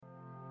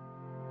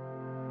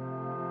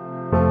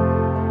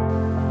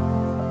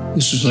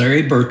This is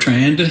Larry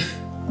Bertrand.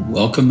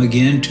 Welcome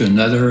again to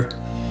another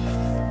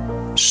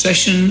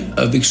session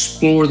of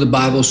Explore the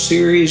Bible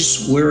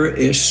series.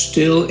 We're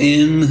still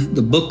in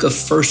the book of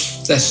 1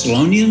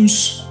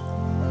 Thessalonians.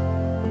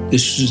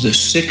 This is the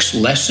sixth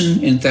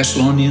lesson in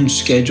Thessalonians,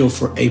 scheduled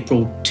for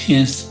April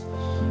 10th,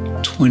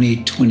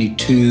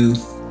 2022.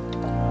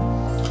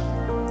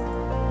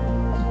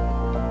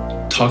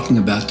 Talking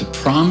about the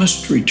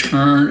promised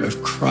return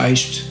of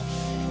Christ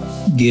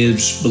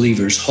gives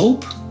believers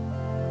hope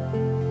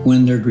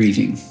when they're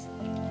grieving.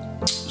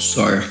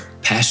 So our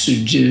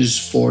passages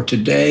for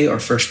today are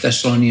 1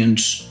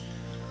 Thessalonians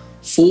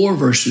 4,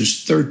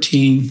 verses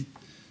 13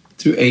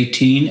 through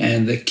 18.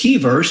 And the key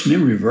verse,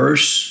 memory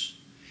verse,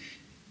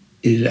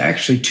 is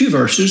actually two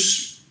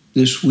verses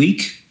this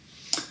week.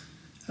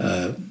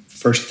 1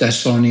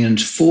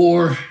 Thessalonians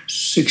 4,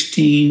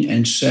 16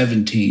 and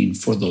 17.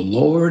 For the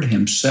Lord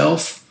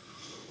himself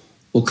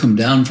will come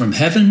down from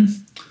heaven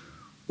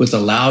with a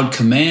loud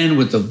command,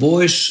 with the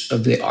voice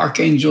of the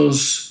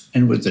archangels,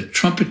 and with the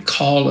trumpet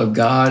call of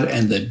God,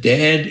 and the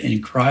dead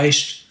in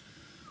Christ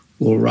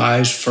will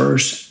rise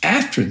first.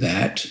 After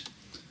that,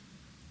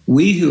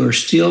 we who are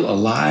still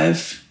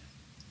alive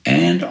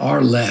and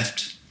are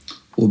left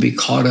will be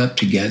caught up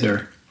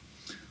together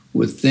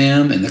with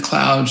them in the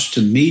clouds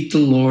to meet the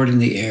Lord in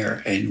the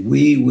air, and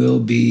we will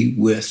be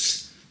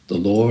with the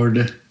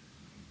Lord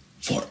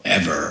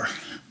forever.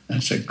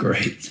 That's a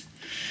great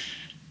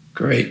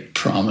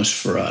promise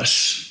for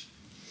us.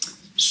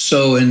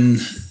 So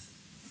in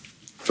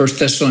 1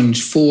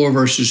 Thessalonians 4,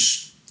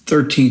 verses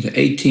 13 to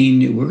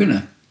 18, we're going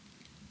to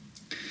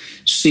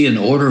see an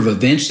order of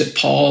events that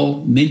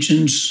Paul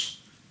mentions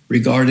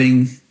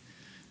regarding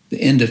the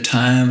end of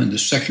time and the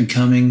second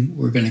coming.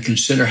 We're going to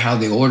consider how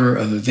the order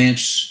of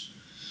events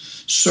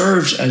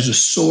serves as a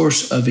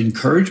source of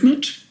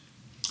encouragement.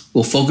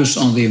 We'll focus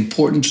on the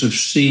importance of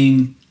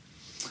seeing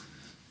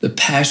the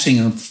passing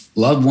of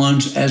loved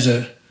ones as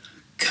a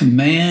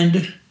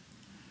command,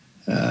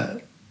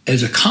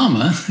 as a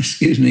comma,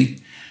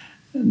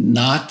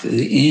 not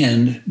the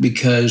end,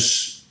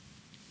 because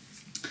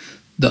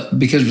of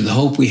the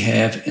hope we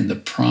have in the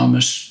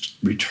promised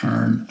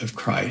return of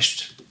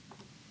Christ.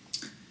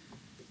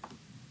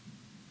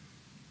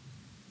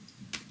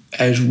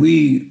 As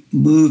we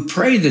move,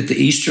 pray that the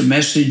Easter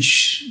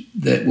message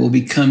that will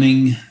be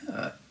coming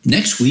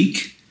next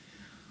week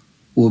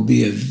will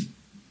be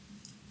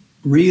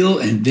real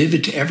and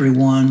vivid to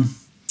everyone,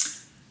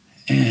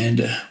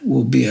 and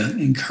will be an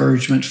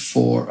encouragement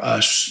for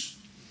us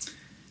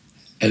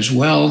as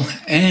well.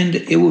 And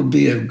it will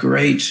be a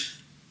great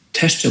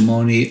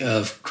testimony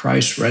of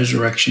Christ's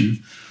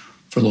resurrection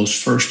for those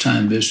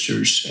first-time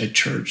visitors at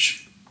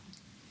church.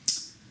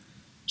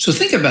 So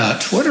think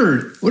about what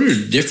are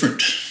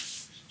different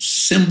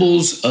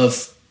symbols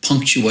of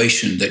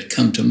punctuation that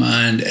come to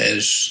mind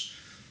as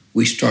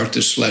we start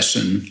this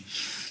lesson.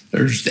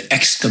 There's the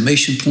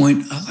exclamation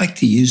point. I like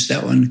to use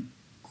that one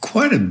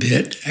quite a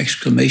bit.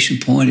 Exclamation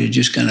point, it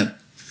just kind of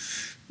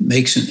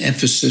makes an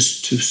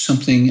emphasis to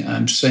something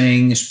I'm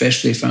saying,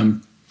 especially if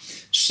I'm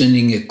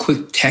sending a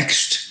quick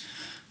text.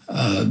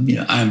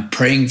 I'm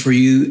praying for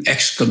you,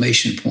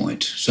 exclamation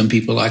point. Some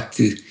people like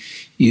to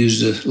use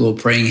the little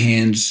praying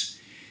hands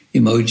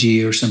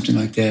emoji or something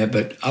like that,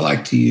 but I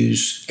like to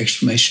use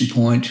exclamation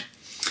point.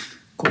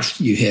 Of course,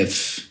 you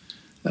have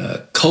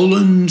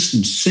colons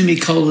and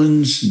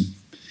semicolons and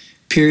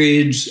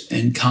periods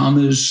and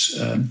commas.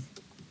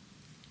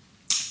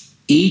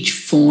 Each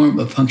form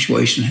of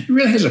punctuation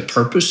really has a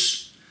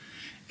purpose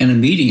and a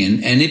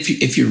meaning. And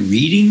if you're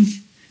reading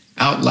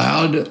out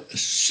loud a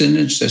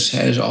sentence that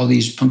has all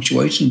these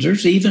punctuations,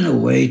 there's even a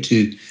way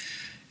to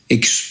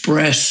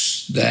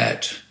express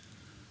that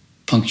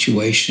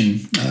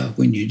punctuation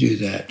when you do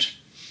that.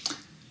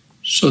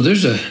 So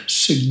there's a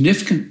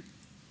significant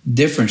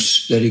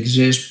difference that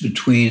exists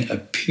between a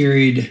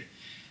period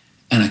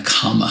and a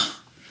comma.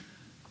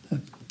 A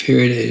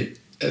period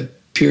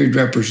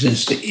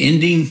represents the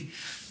ending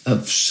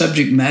of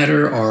subject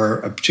matter or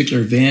a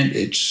particular event.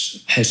 It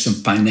has some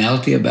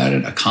finality about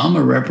it. A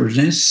comma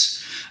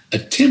represents a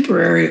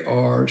temporary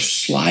or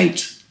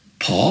slight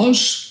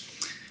pause,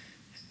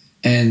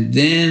 and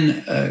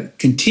then a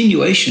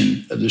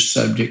continuation of the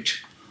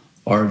subject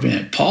or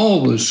event.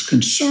 Paul was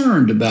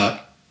concerned about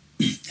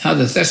how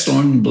the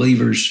Thessalonian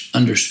believers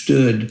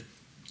understood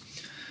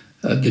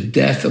the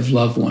death of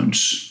loved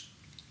ones.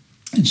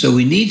 And so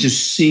we need to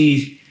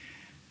see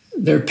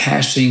their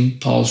passing,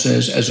 Paul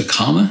says, as a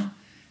comma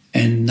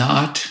and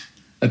not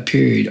a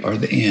period or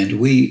the end.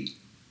 We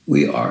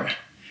are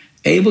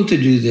able to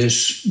do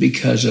this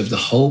because of the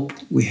hope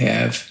we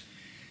have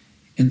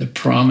in the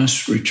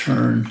promised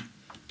return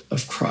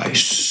of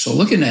Christ. So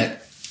looking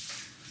at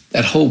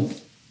that hope,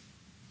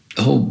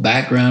 the whole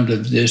background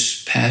of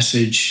this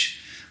passage,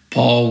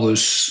 Paul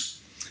was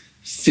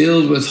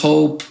filled with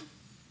hope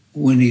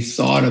when he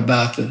thought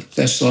about the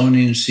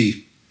Thessalonians.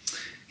 He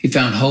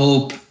found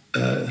hope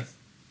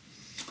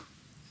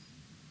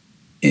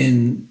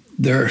in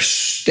their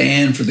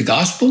stand for the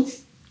gospel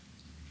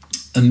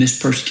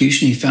amidst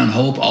persecution. He found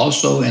hope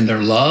also in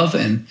their love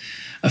and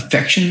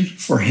affection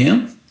for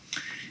him.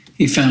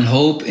 He found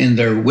hope in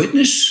their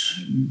witness.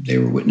 They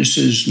were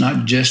witnesses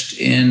not just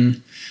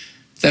in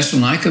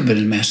Thessalonica, but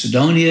in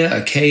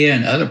Macedonia, Achaia,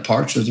 and other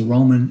parts of the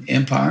Roman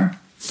Empire.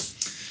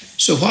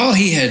 So while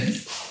he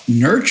had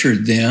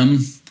nurtured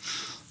them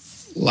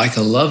like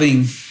a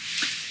loving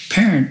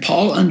parent,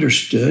 Paul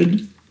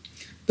understood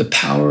the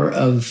power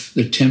of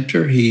the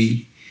tempter.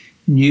 He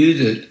knew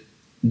the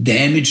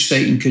damage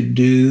Satan could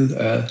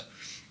do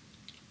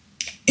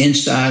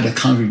inside a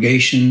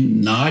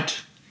congregation,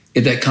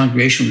 if that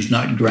congregation was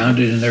not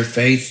grounded in their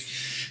faith.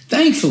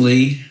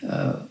 Thankfully,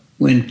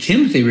 when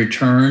Timothy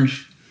returned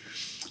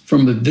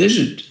from a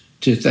visit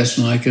to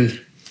Thessalonica,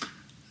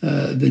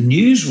 the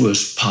news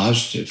was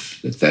positive.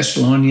 The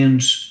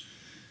Thessalonians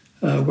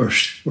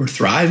were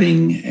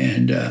thriving,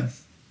 and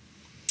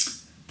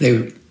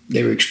they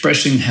were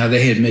expressing how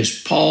they had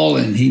missed Paul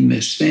and he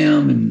missed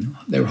them, and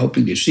they were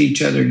hoping to see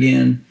each other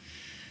again.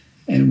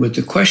 And with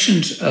the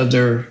questions of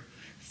their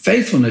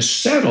faithfulness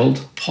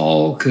settled,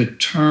 Paul could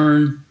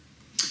turn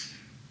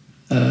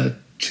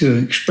to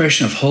an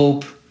expression of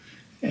hope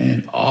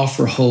and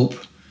offer hope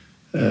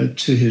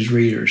to his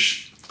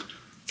readers.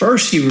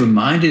 First, he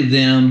reminded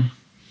them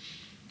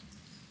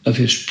of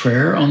his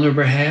prayer on their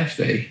behalf.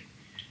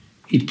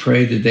 He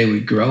prayed that they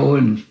would grow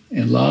in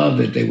love,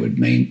 that they would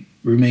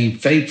remain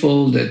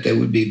faithful, that they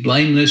would be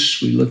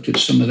blameless. We looked at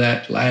some of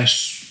that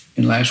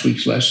in last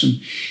week's lesson.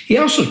 He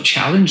also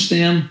challenged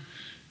them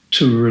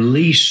to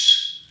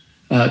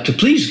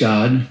please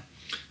God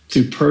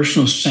through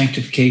personal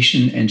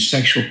sanctification and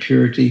sexual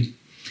purity.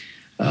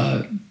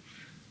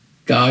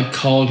 God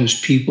called his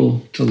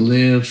people to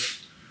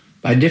live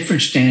by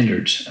different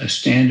standards, a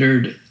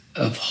standard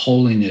of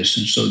holiness.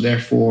 And so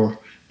therefore,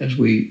 as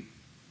we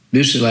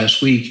visited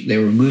last week, they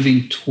were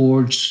moving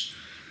towards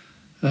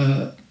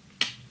a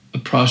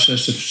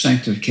process of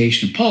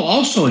sanctification. Paul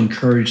also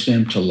encouraged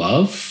them to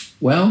love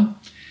well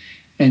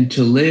and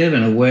to live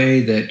in a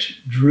way that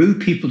drew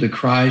people to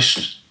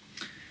Christ,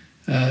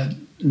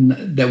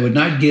 that would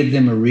not give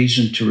them a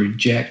reason to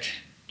reject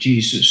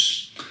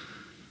Jesus.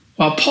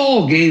 While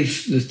Paul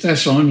gave the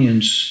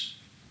Thessalonians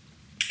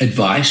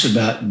advice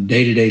about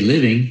day-to-day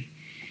living,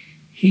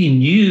 he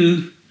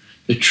knew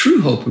the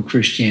true hope of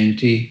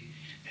Christianity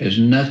has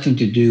nothing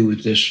to do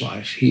with this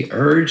life. He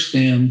urged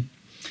them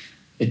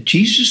that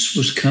Jesus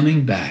was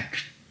coming back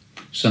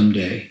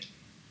someday.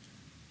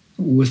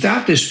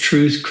 Without this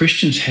truth,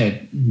 Christians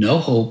had no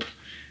hope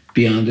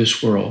beyond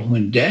this world.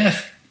 When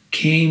death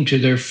came to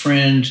their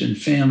friends and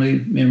family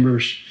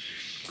members,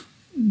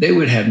 they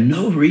would have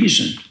no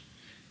reason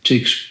to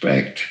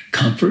expect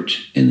comfort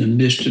in the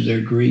midst of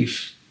their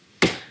grief.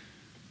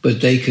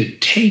 But they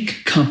could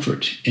take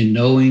comfort in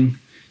knowing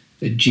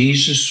that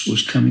Jesus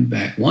was coming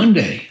back. One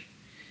day,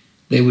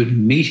 they would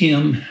meet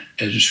him,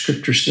 as the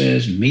scripture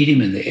says, meet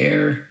him in the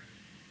air.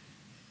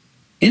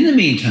 In the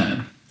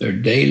meantime, their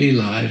daily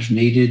lives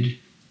needed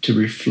to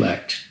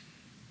reflect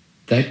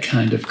that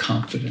kind of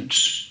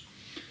confidence.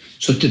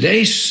 So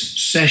today's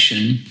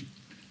session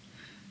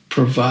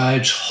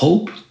provides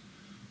hope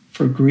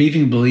for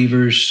grieving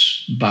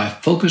believers by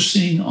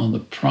focusing on the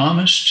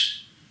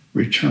promised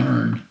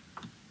return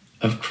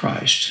of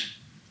Christ.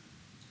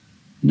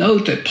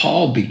 Note that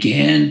Paul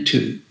began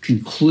to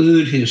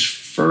conclude his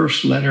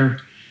first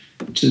letter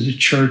to the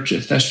church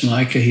at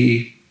Thessalonica.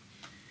 He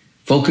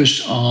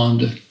focused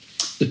on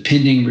the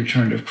pending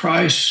return of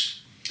Christ.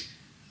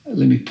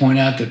 Let me point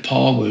out that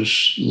Paul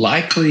was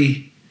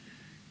likely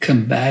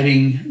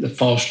combating the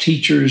false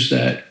teachers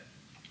that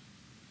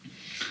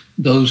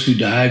those who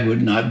died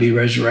would not be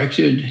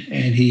resurrected,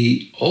 and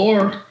he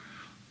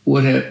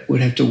would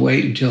have to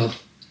wait until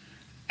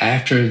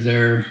after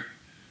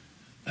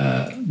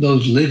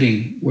those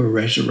living were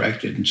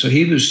resurrected. And so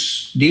he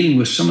was dealing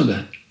with some of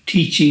the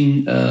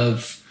teaching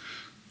of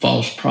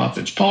false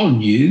prophets. Paul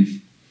knew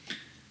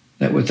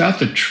that without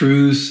the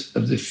truth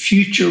of the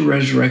future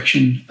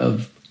resurrection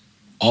of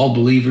all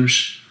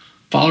believers,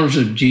 followers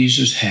of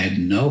Jesus had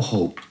no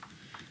hope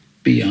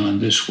beyond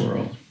this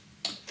world.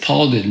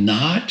 Paul did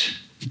not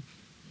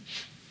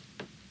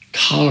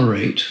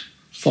tolerate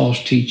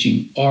false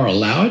teaching or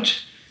allow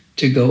it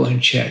to go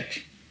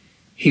unchecked.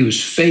 He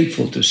was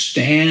faithful to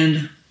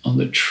stand on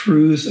the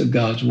truth of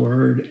God's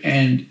word,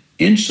 and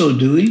in so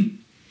doing,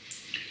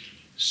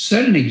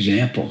 set an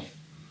example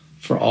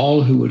for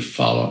all who would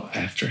follow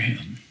after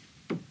him.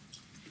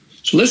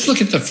 So let's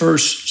look at the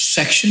first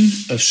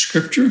section of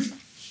Scripture,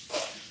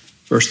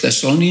 1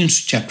 Thessalonians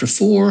chapter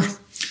 4,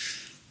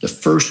 the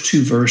first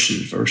two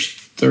verses, verse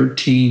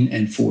 13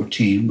 and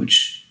 14,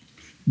 which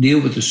deal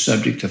with the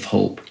subject of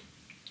hope.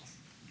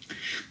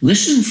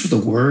 Listen for the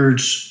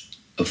words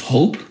of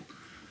hope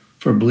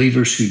for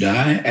believers who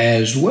die,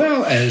 as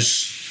well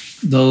as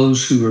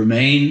those who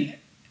remain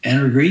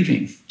and are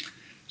grieving.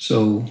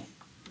 So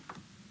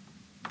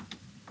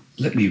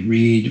let me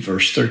read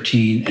verse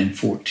 13 and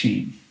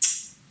 14.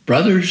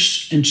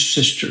 Brothers and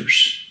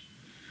sisters,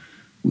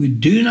 we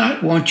do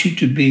not want you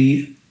to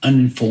be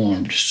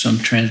uninformed. Some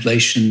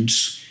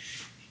translations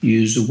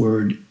use the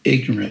word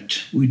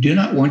ignorant. We do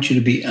not want you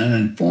to be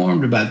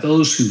uninformed about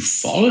those who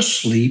fall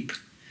asleep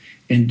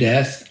in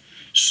death,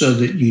 so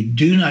that you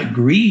do not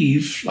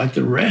grieve like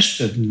the rest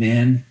of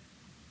mankind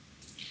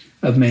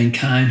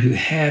who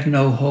have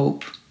no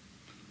hope.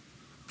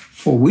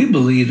 For we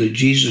believe that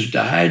Jesus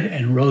died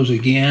and rose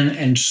again,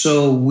 and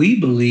so we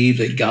believe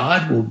that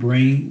God will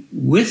bring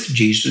with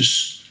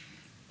Jesus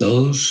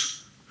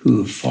those who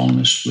have fallen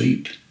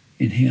asleep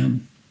in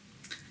him.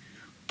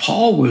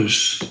 Paul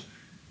was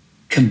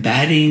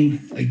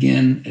combating,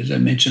 again, as I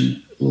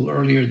mentioned a little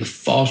earlier, the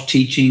false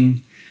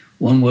teaching.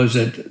 One was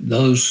that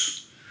those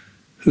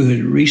who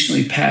had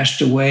recently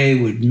passed away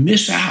would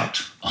miss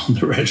out on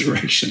the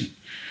resurrection.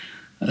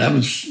 That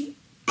was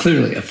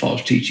clearly a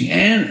false teaching,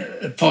 and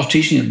a false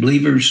teaching that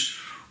believers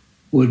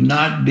would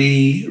not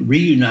be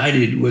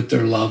reunited with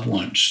their loved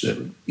ones.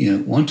 That,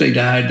 once they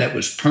died, that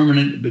was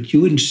permanent, but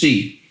you wouldn't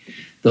see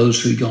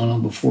those who had gone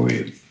on before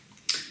you.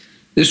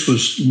 This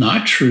was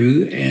not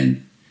true,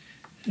 and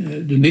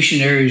the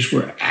missionaries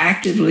were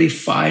actively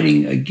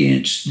fighting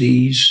against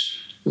these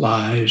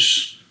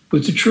lies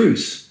with the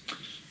truth.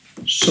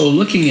 So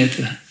looking at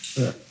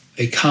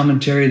a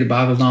commentary, the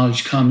Bible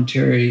Knowledge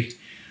commentary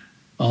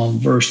on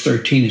verse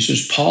 13, it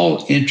says,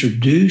 Paul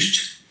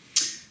introduced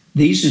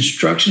these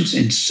instructions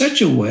in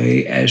such a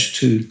way as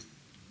to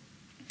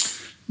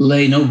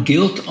lay no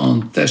guilt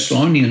on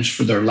Thessalonians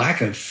for their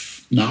lack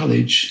of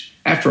knowledge.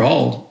 After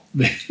all,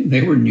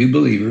 they were new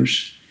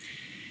believers.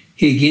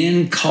 He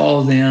again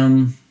called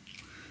them,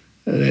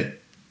 that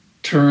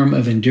term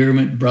of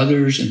endearment,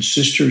 brothers and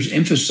sisters,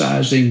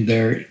 emphasizing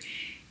their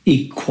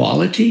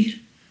equality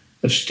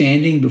of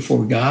standing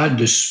before God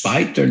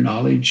despite their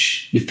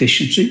knowledge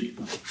deficiency.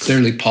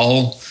 Clearly,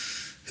 Paul,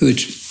 who had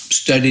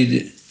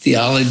studied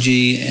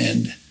theology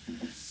and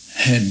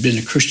had been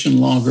a Christian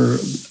longer,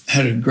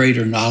 had a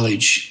greater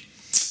knowledge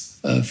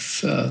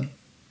of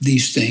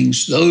these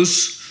things.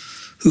 Those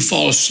who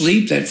fall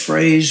asleep, that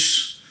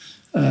phrase,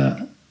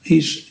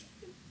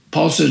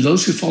 Paul says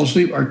those who fall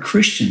asleep are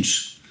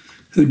Christians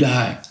who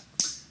die.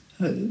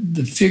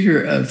 The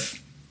figure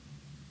of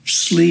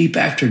sleep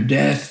after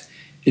death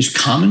is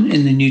common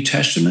in the New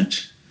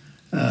Testament.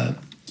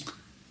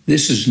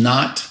 This is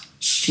not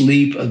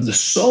sleep of the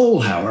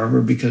soul,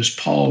 however, because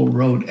Paul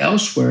wrote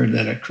elsewhere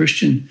that a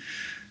Christian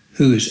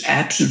who is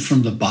absent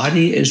from the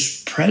body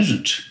is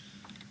present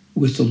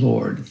with the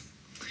Lord.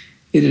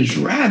 It is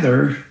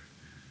rather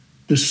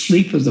the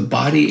sleep of the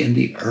body in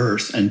the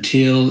earth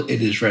until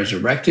it is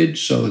resurrected.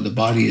 So the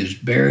body is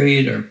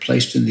buried or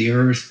placed in the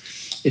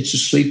earth. It's the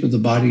sleep of the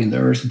body in the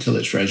earth until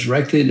it's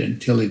resurrected,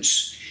 until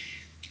it's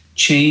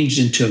changed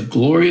into a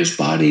glorious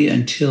body,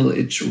 until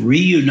it's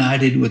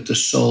reunited with the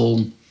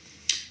soul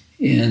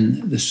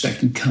in the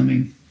second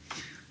coming.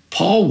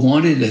 Paul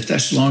wanted the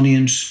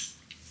Thessalonians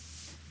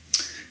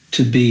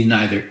to be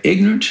neither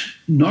ignorant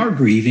nor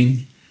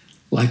grieving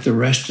like the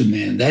rest of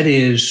men. That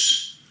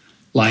is,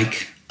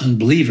 like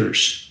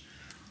unbelievers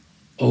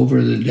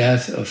over the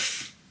death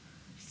of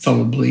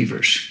fellow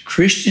believers.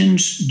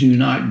 Christians do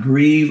not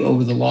grieve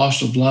over the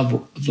loss of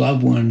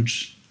loved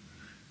ones.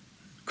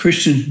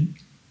 Christians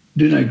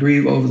do not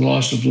grieve over the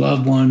loss of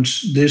loved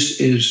ones.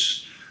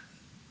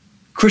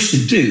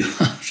 Christians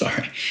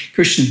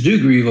do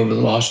grieve over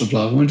the loss of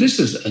loved ones. This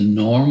is a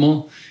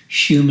normal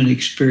human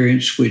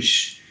experience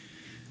which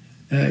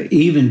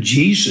even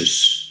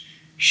Jesus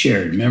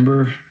shared.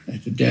 Remember,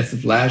 at the death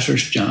of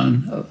Lazarus,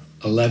 John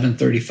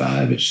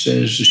 11:35, it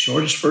says, the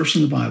shortest verse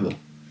in the Bible,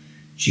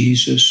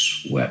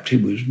 Jesus wept. He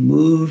was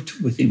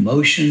moved with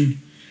emotion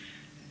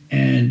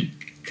and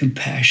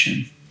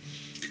compassion.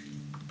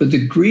 But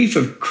the grief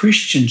of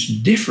Christians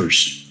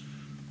differs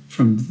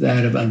from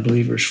that of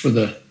unbelievers. For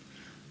the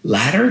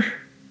latter,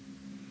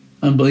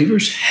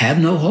 unbelievers have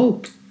no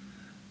hope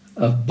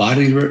of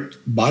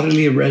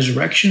bodily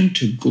resurrection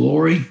to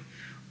glory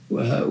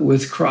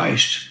with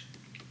Christ.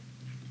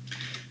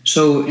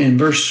 So in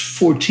verse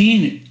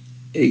 14,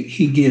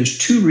 he gives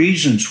two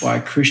reasons why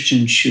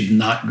Christians should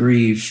not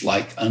grieve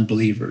like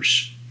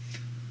unbelievers.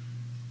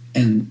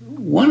 And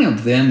one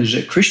of them is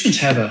that Christians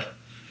have a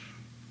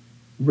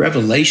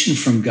revelation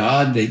from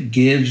God that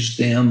gives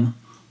them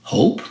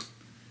hope.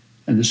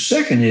 And the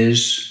second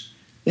is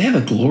they have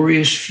a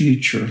glorious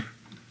future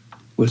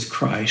with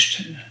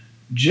Christ.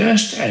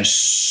 Just as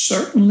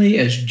certainly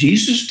as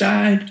Jesus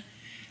died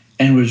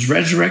and was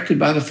resurrected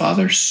by the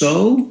Father,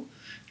 so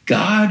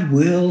God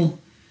will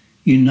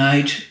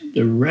unite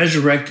the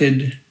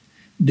resurrected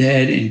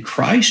dead in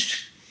Christ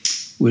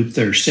with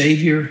their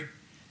Savior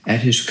at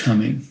his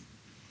coming.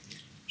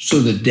 So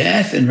the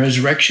death and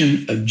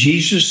resurrection of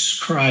Jesus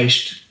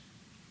Christ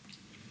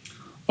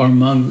are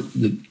among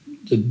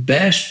the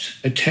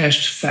best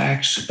attest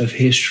facts of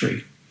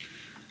history.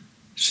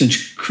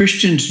 Since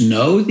Christians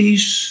know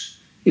these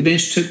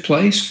events took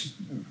place,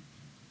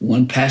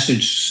 one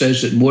passage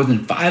says that more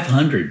than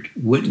 500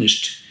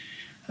 witnessed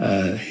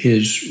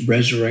his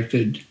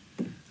resurrected,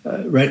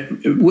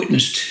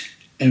 witnessed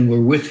and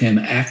were with him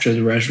after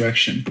the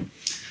resurrection.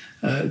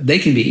 They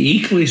can be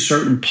equally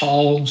certain,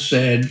 Paul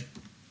said,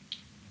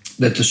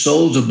 that the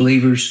souls of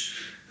believers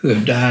who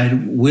have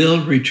died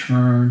will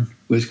return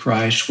with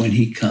Christ when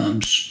he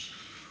comes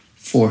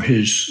for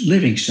his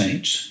living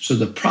saints. So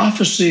the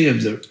prophecy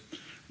of the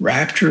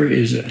rapture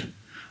is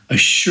as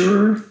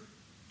sure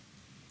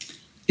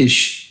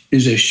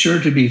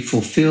to be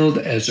fulfilled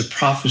as the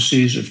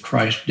prophecies of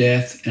Christ's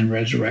death and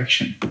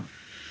resurrection.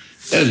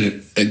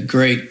 That's a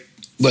great,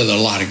 well,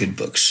 a lot of good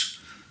books.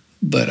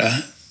 But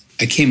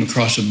I came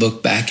across a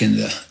book back in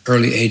the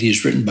early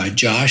 80s written by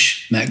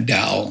Josh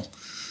McDowell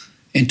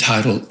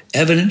entitled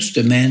Evidence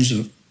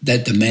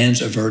That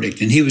Demands a Verdict.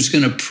 And he was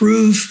going to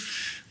prove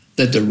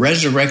that the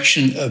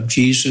resurrection of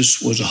Jesus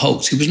was a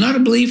hoax. He was not a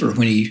believer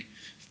when he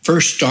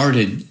first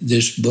started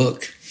this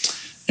book.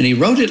 And he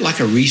wrote it like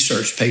a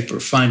research paper,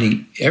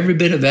 finding every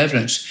bit of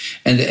evidence.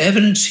 And the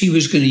evidence he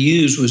was going to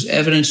use was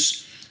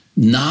evidence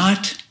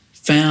not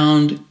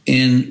found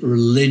in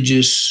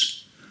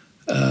religious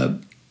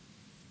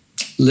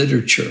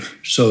literature.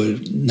 So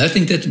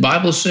nothing that the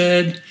Bible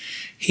said.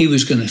 He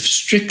was going to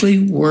strictly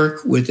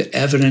work with the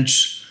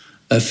evidence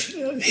of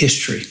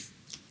history,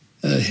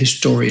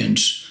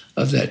 historians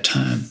of that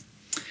time.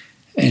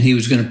 And he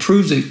was going to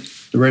prove that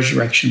the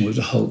resurrection was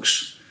a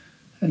hoax.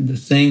 And the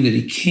thing that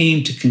he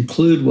came to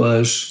conclude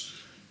was,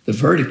 the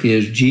verdict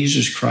is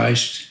Jesus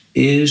Christ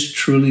is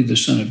truly the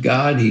Son of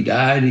God. He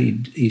died.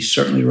 He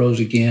certainly rose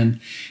again.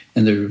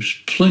 And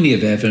there's plenty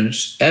of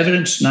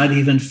evidence not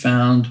even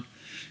found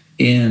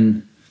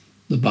in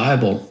the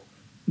Bible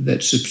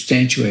that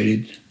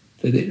substantiated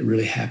that it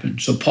really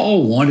happened. So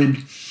Paul wanted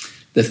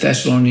the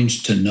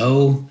Thessalonians to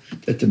know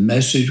that the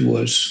message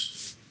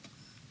was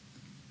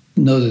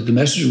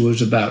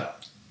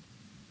about,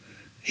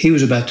 he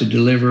was about to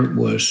deliver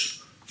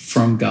was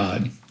from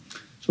God.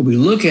 So we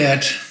look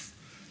at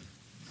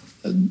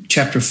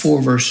chapter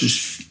 4,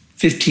 verses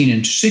 15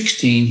 and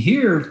 16.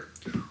 Here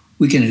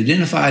we can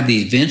identify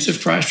the events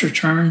of Christ's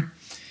return,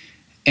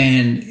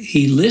 and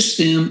he lists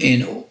them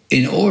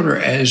in order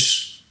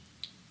as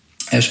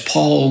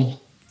Paul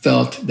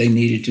felt they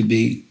needed to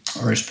be,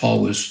 or as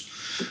Paul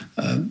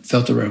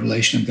felt the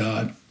revelation of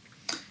God.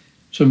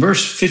 So in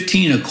verse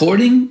 15,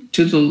 according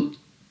to the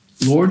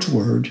Lord's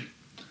word,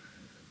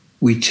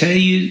 we tell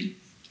you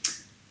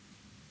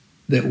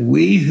that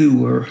we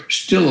who are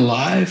still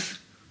alive,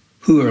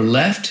 who are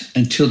left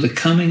until the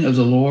coming of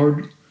the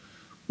Lord,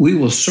 we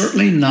will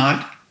certainly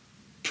not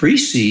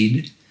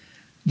precede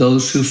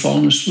those who've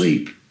fallen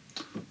asleep.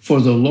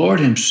 For the Lord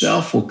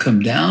himself will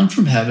come down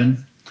from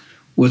heaven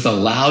with a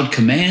loud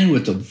command,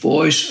 with the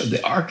voice of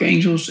the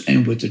archangels,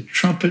 and with the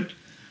trumpet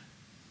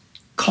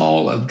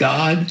call of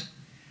God,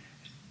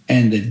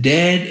 and the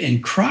dead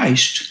in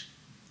Christ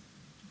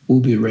will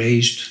be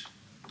raised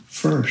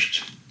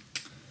first.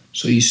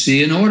 So you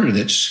see an order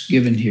that's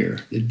given here.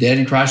 The dead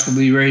in Christ will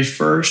be raised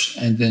first,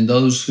 and then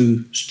those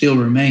who still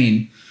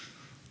remain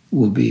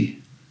will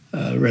be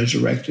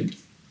resurrected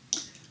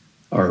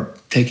or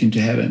taken to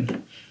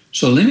heaven.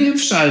 So let me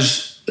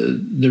emphasize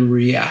the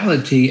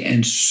reality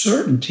and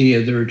certainty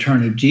of the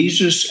return of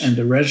Jesus and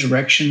the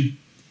resurrection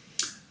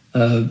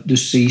of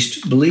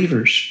deceased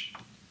believers.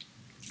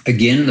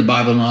 Again, in the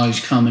Bible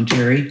Knowledge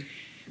Commentary,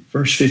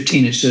 verse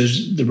 15, it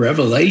says, the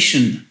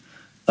revelation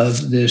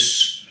of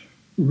this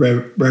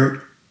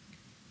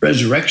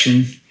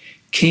resurrection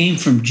came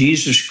from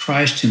Jesus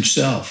Christ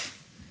himself.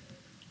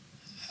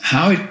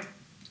 How it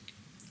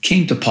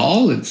came to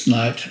Paul, it's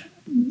not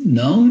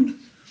known,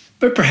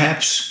 but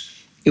perhaps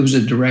it was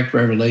a direct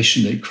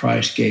revelation that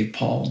Christ gave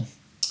Paul.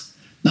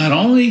 Not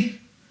only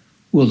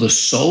will the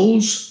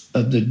souls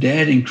of the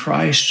dead in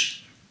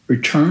Christ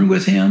return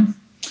with him,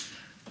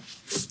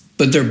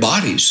 but their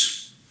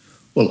bodies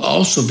will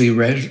also be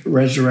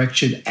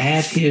resurrected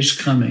at his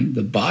coming.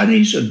 The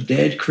bodies of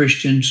dead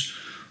Christians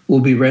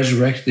will be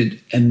resurrected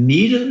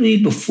immediately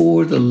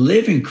before the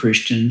living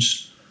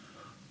Christians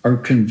are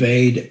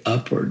conveyed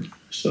upward.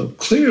 So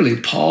clearly,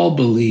 Paul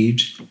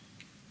believed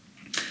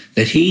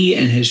that he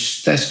and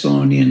his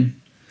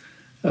Thessalonian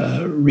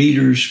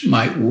readers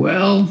might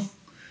well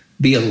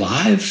be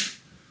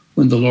alive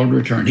when the Lord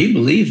returned. He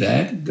believed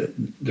that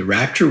the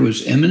rapture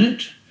was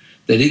imminent,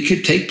 that it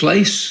could take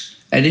place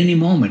at any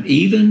moment,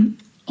 even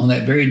on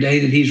that very day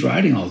that he's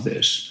writing all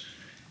this.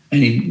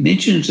 And he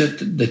mentions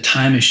that the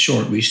time is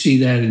short. We see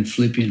that in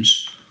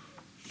Philippians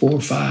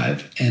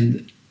 4:5.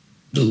 And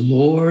the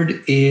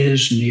Lord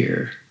is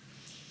near.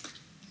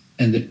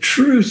 And the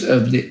truth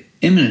of the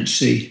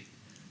imminency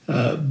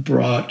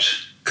brought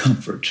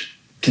comfort.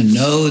 To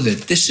know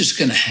that this is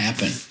going to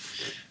happen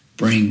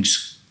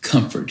brings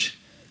comfort.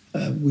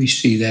 We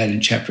see that in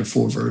chapter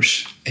 4,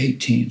 verse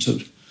 18. So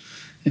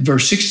in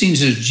verse 16 it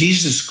says,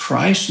 Jesus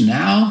Christ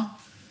now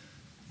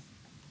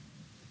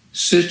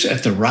sits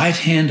at the right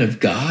hand of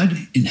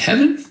God in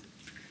heaven.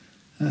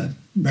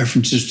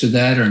 References to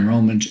that are in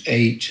Romans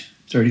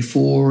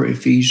 8:34,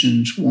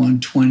 Ephesians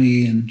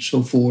 1:20, and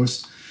so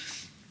forth.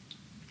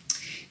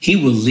 He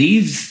will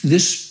leave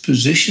this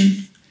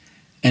position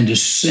and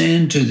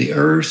descend to the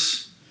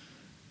earth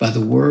by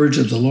the words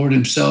of the Lord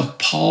himself.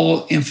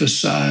 Paul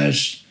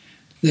emphasized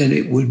that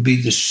it would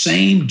be the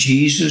same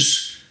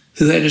Jesus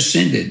who had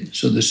ascended.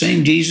 So the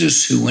same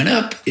Jesus who went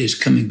up is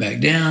coming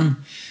back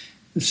down.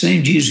 The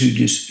same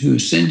Jesus who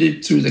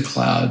ascended through the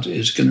clouds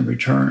is going to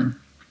return.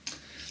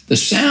 The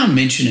sound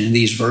mentioned in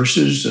these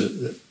verses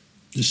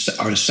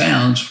are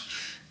sounds.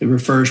 It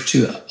refers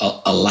to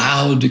a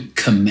loud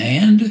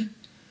command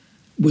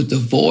with the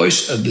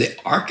voice of the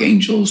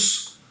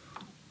archangels,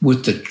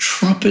 with the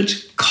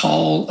trumpet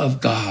call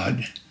of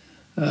God.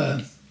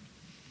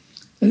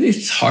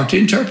 It's hard to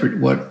interpret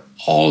what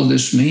all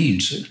this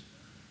means.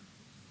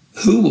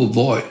 Who will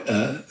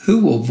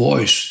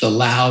voice the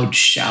loud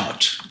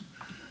shout?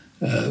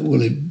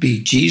 Will it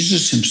be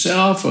Jesus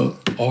himself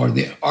or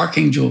the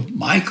archangel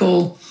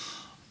Michael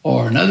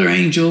or another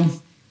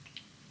angel?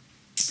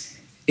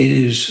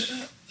 Is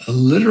it a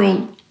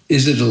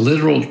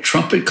literal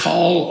trumpet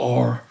call,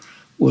 or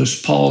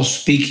was Paul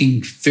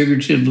speaking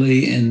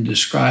figuratively and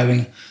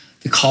describing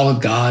the call of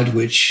God,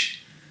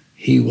 which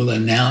he will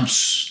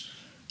announce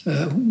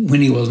when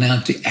he will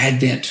announce the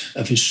advent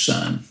of his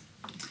Son?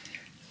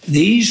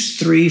 These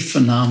three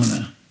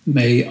phenomena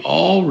may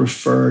all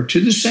refer to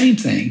the same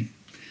thing,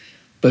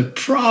 but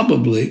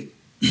probably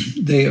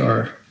they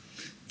are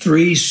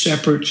three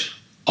separate,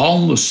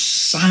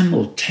 almost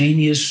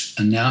simultaneous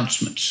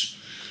announcements.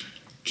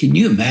 Can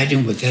you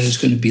imagine what that is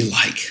going to be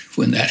like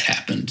when that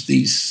happens?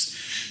 These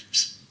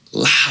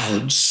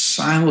loud,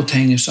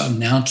 simultaneous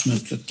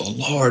announcements that the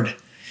Lord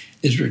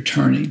is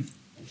returning,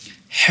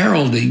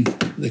 heralding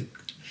the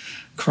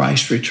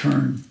Christ's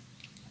return.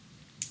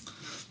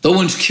 Though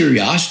one's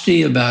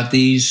curiosity about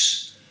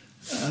these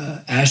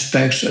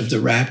aspects of the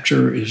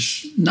rapture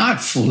is not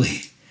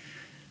fully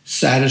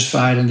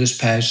satisfied in this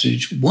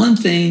passage, one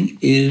thing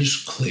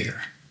is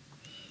clear.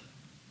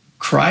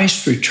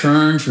 Christ's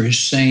return for his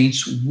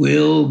saints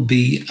will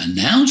be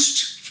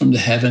announced from the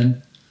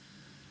heaven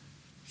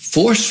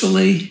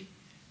forcefully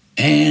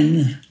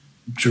and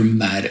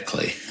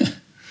dramatically.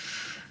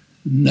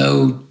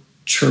 No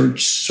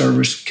church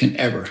service can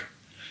ever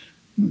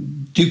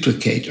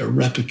duplicate or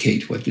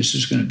replicate what this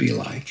is going to be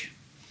like.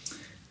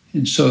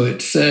 And so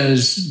it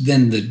says,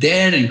 then the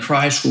dead in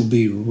Christ will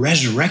be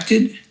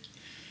resurrected.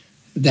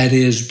 That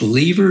is,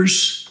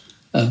 believers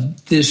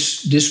of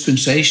this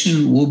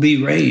dispensation will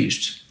be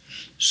raised.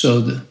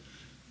 So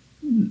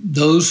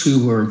those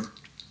who were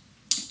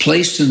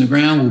placed in the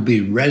ground will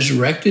be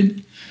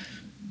resurrected.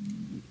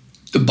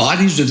 The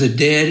bodies of the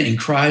dead in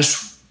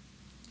Christ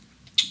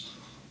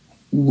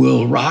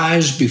will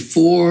rise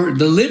before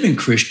the living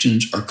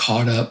Christians are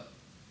caught up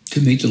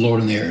to meet the Lord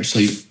in the air. So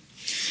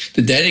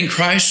the dead in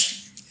Christ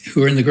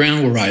who are in the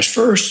ground will rise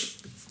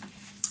first,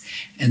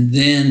 and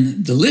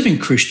then the living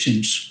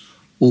Christians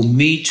will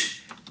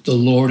meet the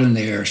Lord in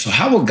the air. So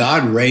how will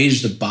God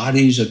raise the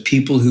bodies of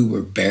people who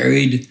were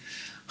buried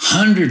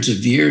hundreds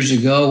of years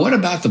ago? What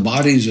about the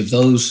bodies of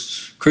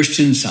those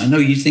Christians? I know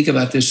you think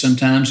about this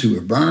sometimes, who were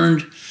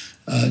burned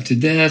to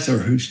death, or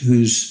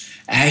whose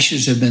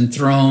ashes have been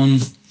thrown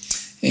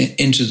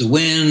into the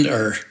wind,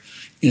 or,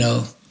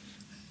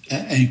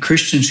 and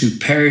Christians who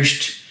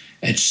perished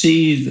at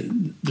sea.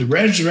 The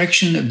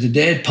resurrection of the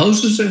dead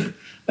poses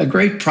a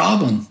great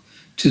problem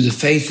to the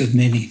faith of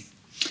many.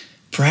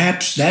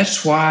 Perhaps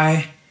that's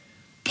why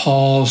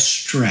Paul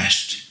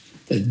stressed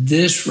that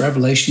this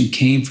revelation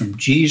came from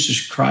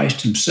Jesus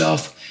Christ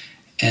himself,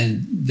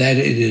 and that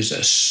it is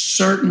as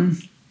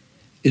certain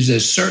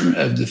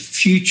of the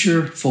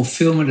future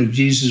fulfillment of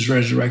Jesus'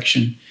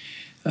 resurrection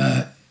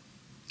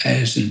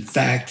as, in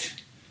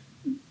fact,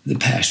 the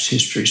past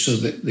history. So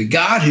the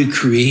God who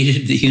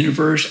created the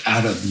universe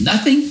out of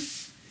nothing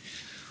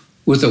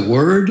with a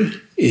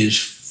word is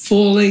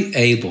fully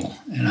able,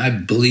 and I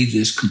believe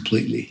this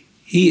completely,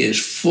 he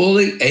is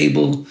fully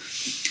able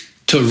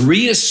to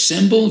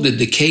reassemble the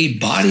decayed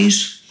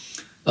bodies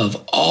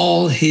of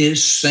all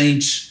his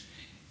saints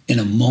in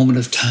a moment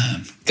of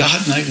time.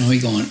 God's not going to be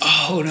going,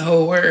 oh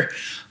no,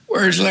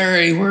 where's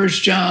Larry? Where's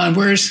John?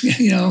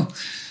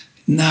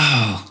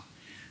 No.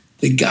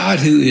 The God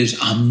who is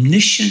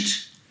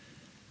omniscient,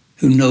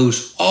 who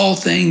knows all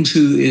things,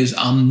 who is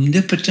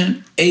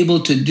omnipotent, able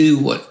to do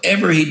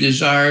whatever he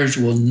desires,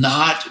 will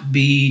not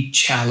be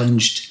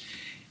challenged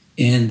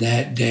in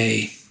that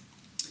day.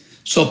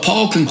 So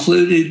Paul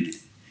concluded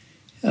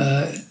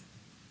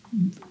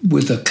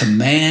with a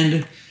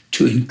command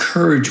to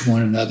encourage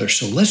one another.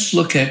 So let's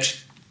look at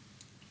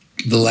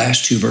the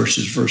last two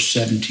verses, verse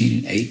 17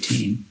 and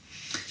 18.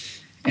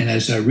 And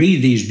as I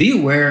read these, be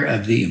aware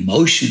of the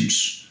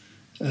emotions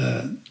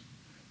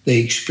they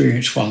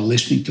experienced while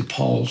listening to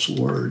Paul's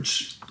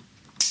words.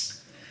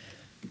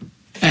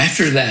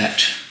 After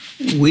that,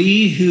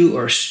 we who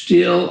are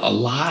still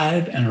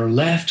alive and are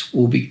left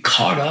will be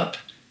caught up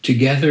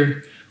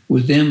together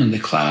with them in the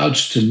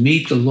clouds to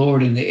meet the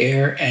Lord in the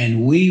air,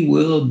 and we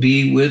will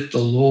be with the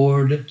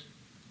Lord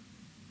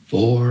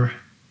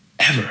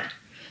forever.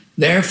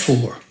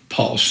 Therefore,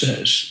 Paul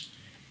says,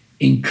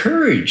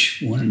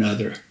 encourage one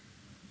another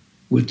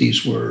with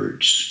these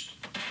words.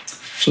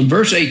 So in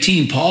verse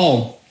 18,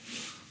 Paul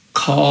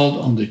called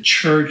on the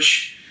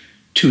church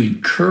to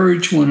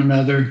encourage one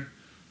another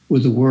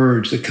with the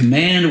words. The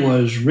command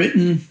was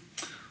written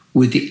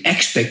with the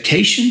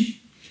expectation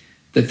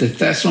that the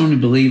Thessalonian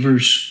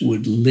believers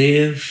would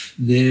live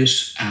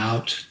this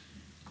out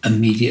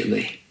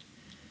immediately.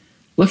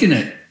 Looking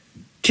at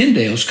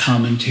Tyndale's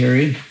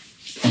commentary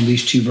on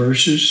these two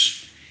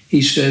verses,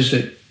 he says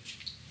that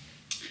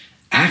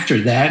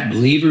after that,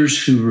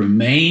 believers who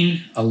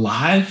remain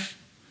alive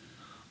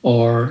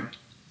or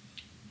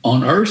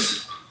on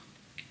earth,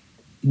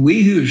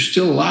 we who are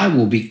still alive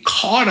will be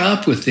caught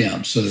up with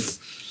them. So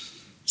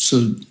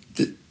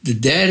the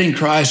dead in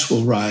Christ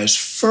will rise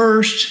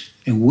first,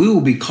 and we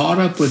will be caught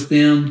up with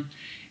them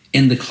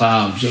in the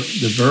clouds.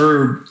 The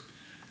verb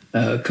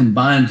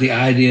combines the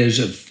ideas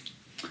of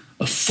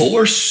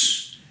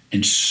force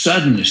and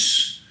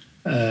suddenness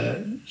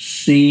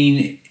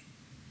seen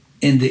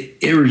in the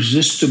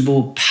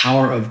irresistible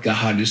power of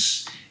God.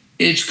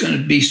 It's going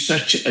to be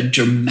such a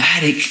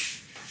dramatic,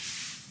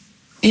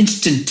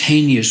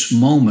 instantaneous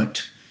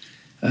moment.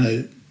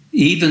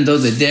 Even though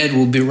the dead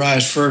will be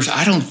rise first,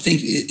 I don't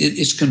think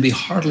it's going to be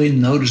hardly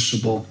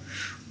noticeable.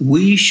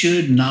 We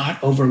should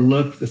not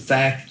overlook the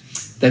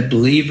fact that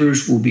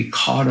believers will be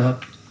caught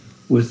up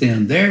with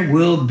them. There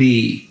will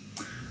be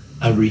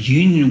a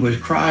reunion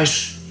with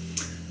Christ,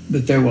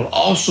 but there will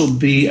also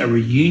be a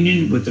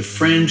reunion with the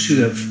friends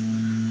who have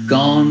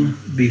gone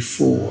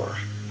before.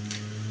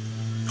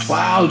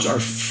 Clouds are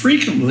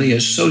frequently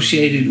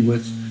associated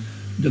with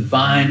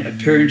divine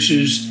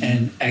appearances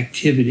and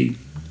activity.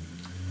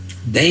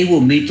 They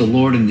will meet the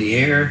Lord in the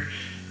air.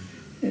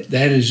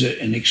 That is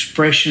an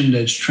expression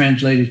that's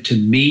translated to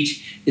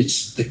meet.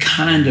 It's the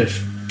kind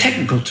of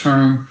technical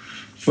term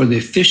for the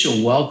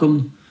official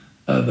welcome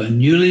of a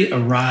newly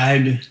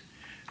arrived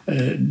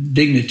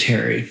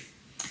dignitary,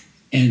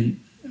 and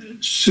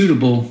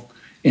suitable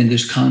in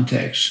this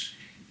context.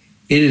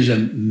 It is a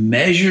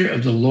measure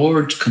of the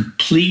Lord's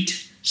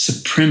complete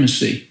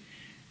supremacy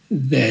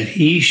that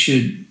he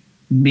should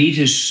meet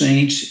his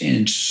saints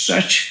in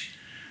such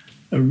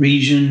a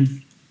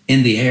region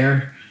in the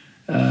air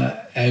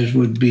as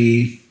would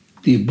be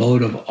the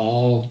abode of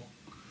all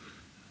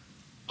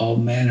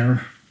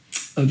manner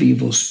of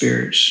evil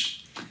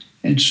spirits.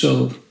 And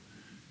so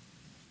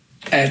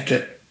at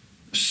the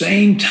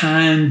same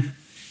time,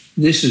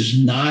 this is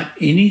not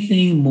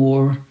anything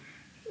more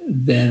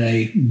than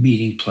a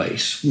meeting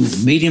place. We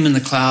will meet him in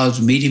the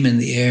clouds, meet him in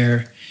the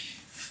air.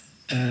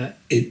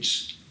 It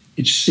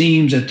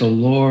seems that the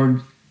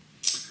Lord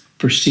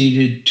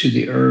proceeded to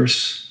the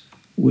earth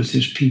with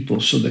his people.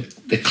 So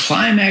the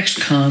climax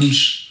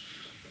comes.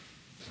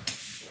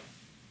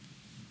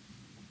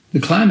 The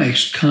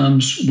climax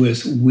comes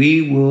with,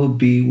 we will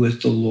be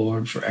with the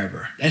Lord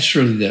forever. That's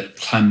really the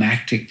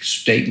climactic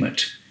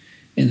statement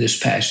in this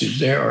passage.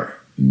 There are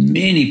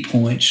many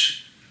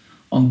points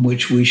on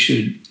which we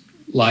should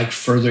like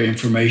further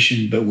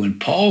information, but when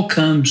Paul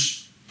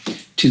comes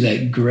to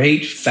that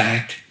great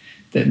fact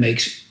that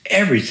makes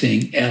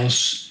everything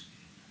else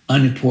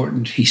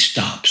unimportant, he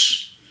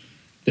stops.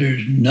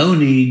 There's no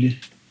need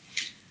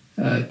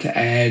to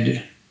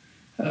add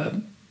to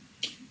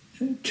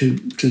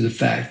the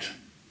fact.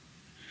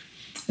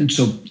 And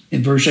so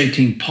in verse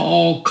 18,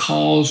 Paul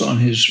calls on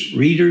his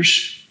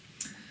readers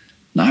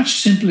not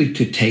simply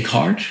to take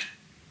heart,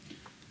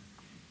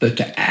 but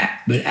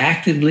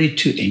actively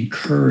to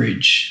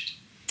encourage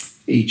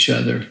each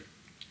other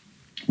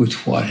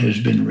with what has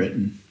been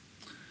written.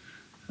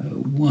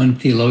 One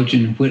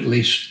theologian,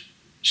 Whitley,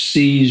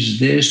 sees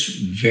this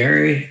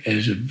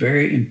as a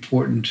very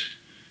important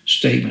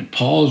statement.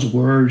 Paul's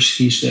words,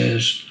 he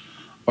says,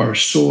 are a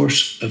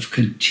source of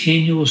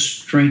continual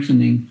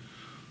strengthening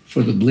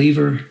for the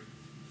believer,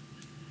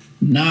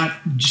 not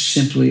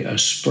simply a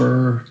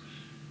spur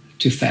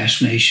to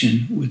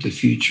fascination with the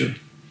future.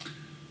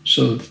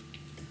 So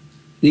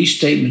these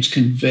statements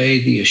convey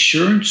the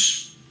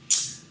assurance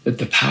that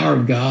the power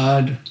of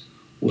God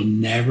will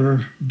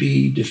never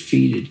be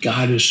defeated.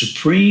 God is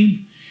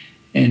supreme,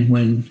 and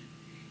when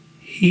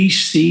he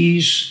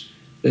sees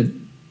that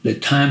the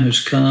time has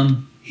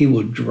come, he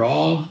will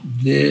draw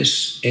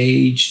this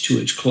age to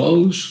its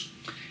close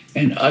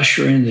and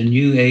usher in the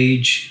new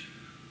age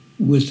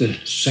with the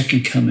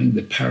second coming,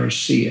 the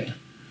parousia.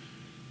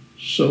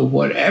 So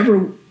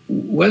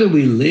whether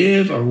we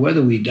live or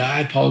whether we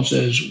die, Paul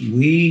says,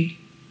 we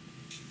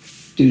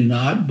do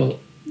not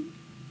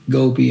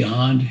go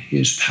beyond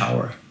his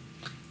power.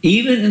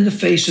 Even in the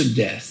face of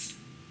death,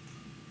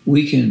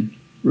 we can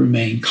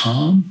remain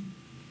calm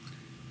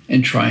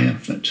and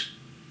triumphant,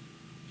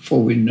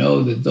 for we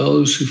know that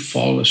those who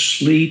fall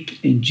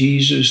asleep in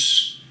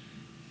Jesus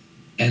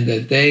and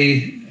that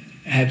they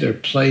have their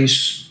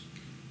place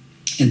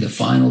in the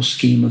final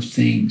scheme of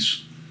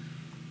things.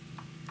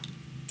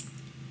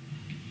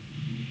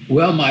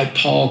 Well might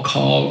Paul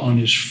call on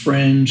his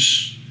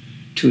friends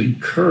to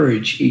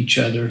encourage each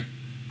other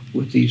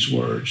with these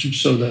words. And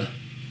so the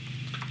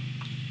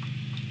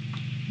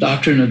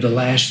doctrine of the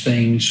last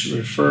things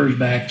refers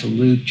back to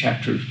Luke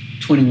chapter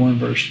 21,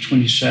 verse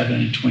 27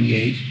 and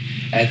 28.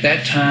 At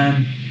that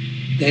time,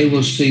 they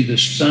will see the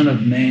Son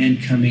of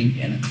Man coming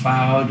in a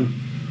cloud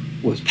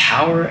with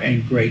power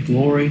and great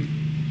glory.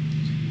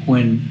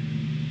 When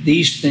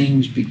these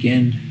things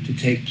begin to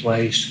take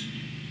place,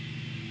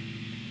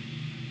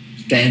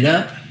 stand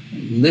up,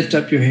 lift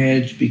up your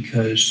heads,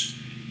 because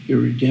your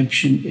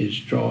redemption is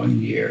drawing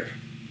near.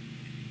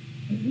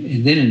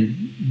 And then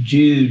in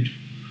Jude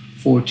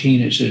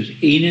 14 it says,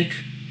 Enoch,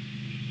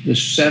 the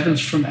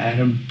seventh from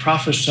Adam,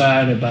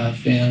 prophesied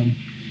about them.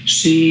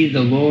 See,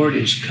 the Lord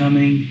is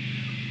coming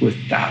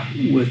with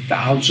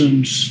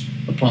thousands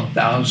upon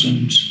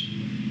thousands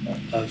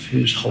of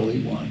his holy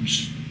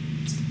ones.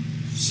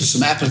 So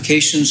some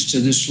applications to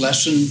this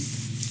lesson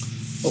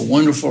are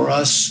wonderful for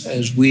us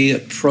as we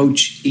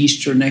approach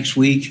Easter next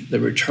week. The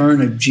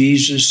return of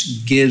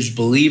Jesus gives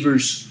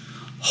believers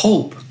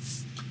hope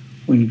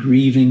when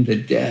grieving the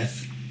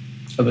death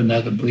of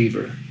another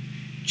believer.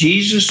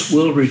 Jesus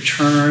will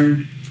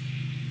return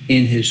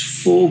in his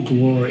full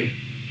glory,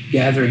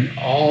 gathering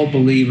all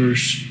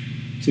believers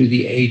through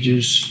the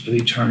ages of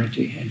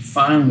eternity. And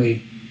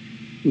finally,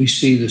 we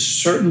see the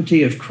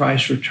certainty of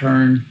Christ's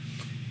return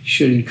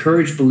should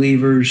encourage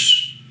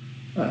believers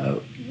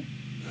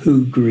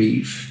who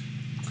grieve.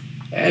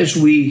 As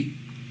we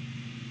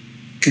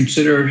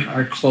consider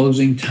our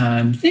closing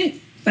time,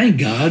 thank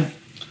God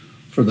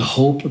for the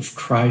hope of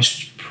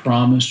Christ's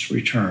promised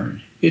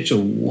return. It's a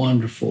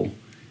wonderful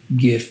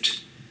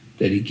gift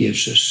that he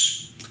gives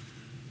us.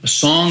 A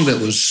song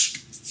that was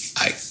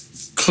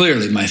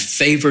clearly my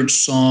favorite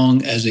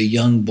song as a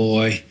young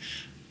boy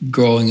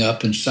growing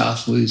up in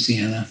South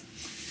Louisiana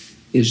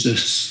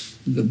is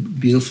the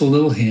beautiful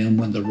little hymn,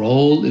 When the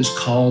Roll is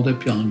Called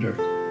Up Yonder.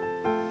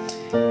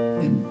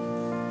 And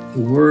the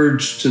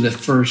words to the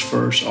first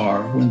verse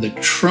are, when the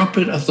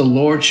trumpet of the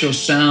Lord shall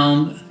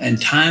sound,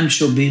 and time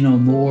shall be no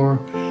more,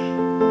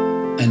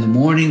 and the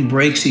morning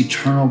breaks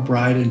eternal,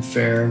 bright and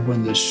fair,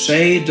 when the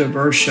saved of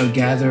earth shall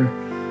gather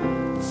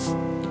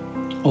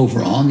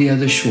over on the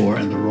other shore,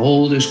 and the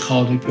roll is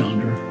called up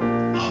yonder,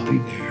 I'll be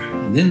there.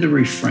 And then the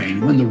refrain,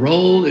 when the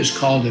roll is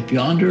called up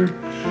yonder,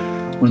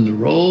 when the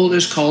roll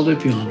is called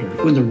up yonder,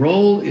 when the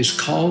roll is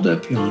called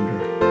up yonder,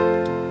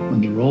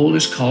 when the roll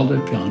is called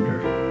up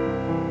yonder,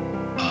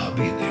 I'll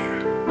be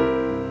there.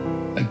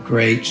 A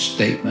great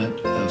statement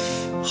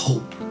of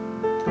hope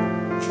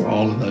for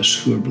all of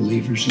us who are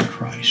believers in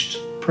Christ.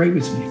 Pray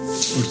with me.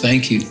 Lord,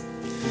 thank you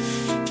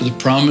for the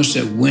promise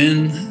that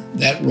when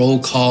that roll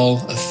call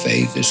of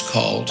faith is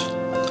called,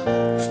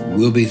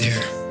 we'll be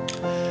there.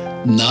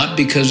 Not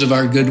because of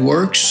our good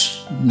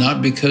works,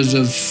 not because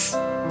of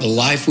the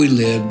life we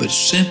live, but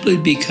simply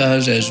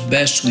because as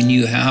best we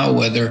knew how,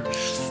 whether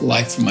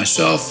like for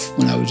myself,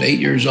 when I was 8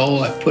 years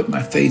old, I put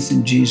my faith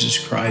in Jesus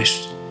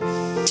Christ.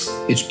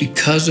 It's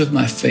because of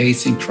my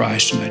faith in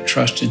Christ and my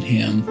trust in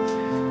him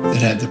that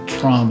I have the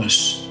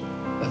promise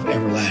of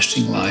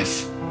everlasting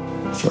life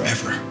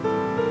forever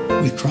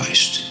with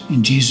Christ.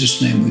 In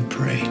Jesus' name we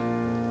pray.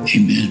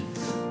 Amen.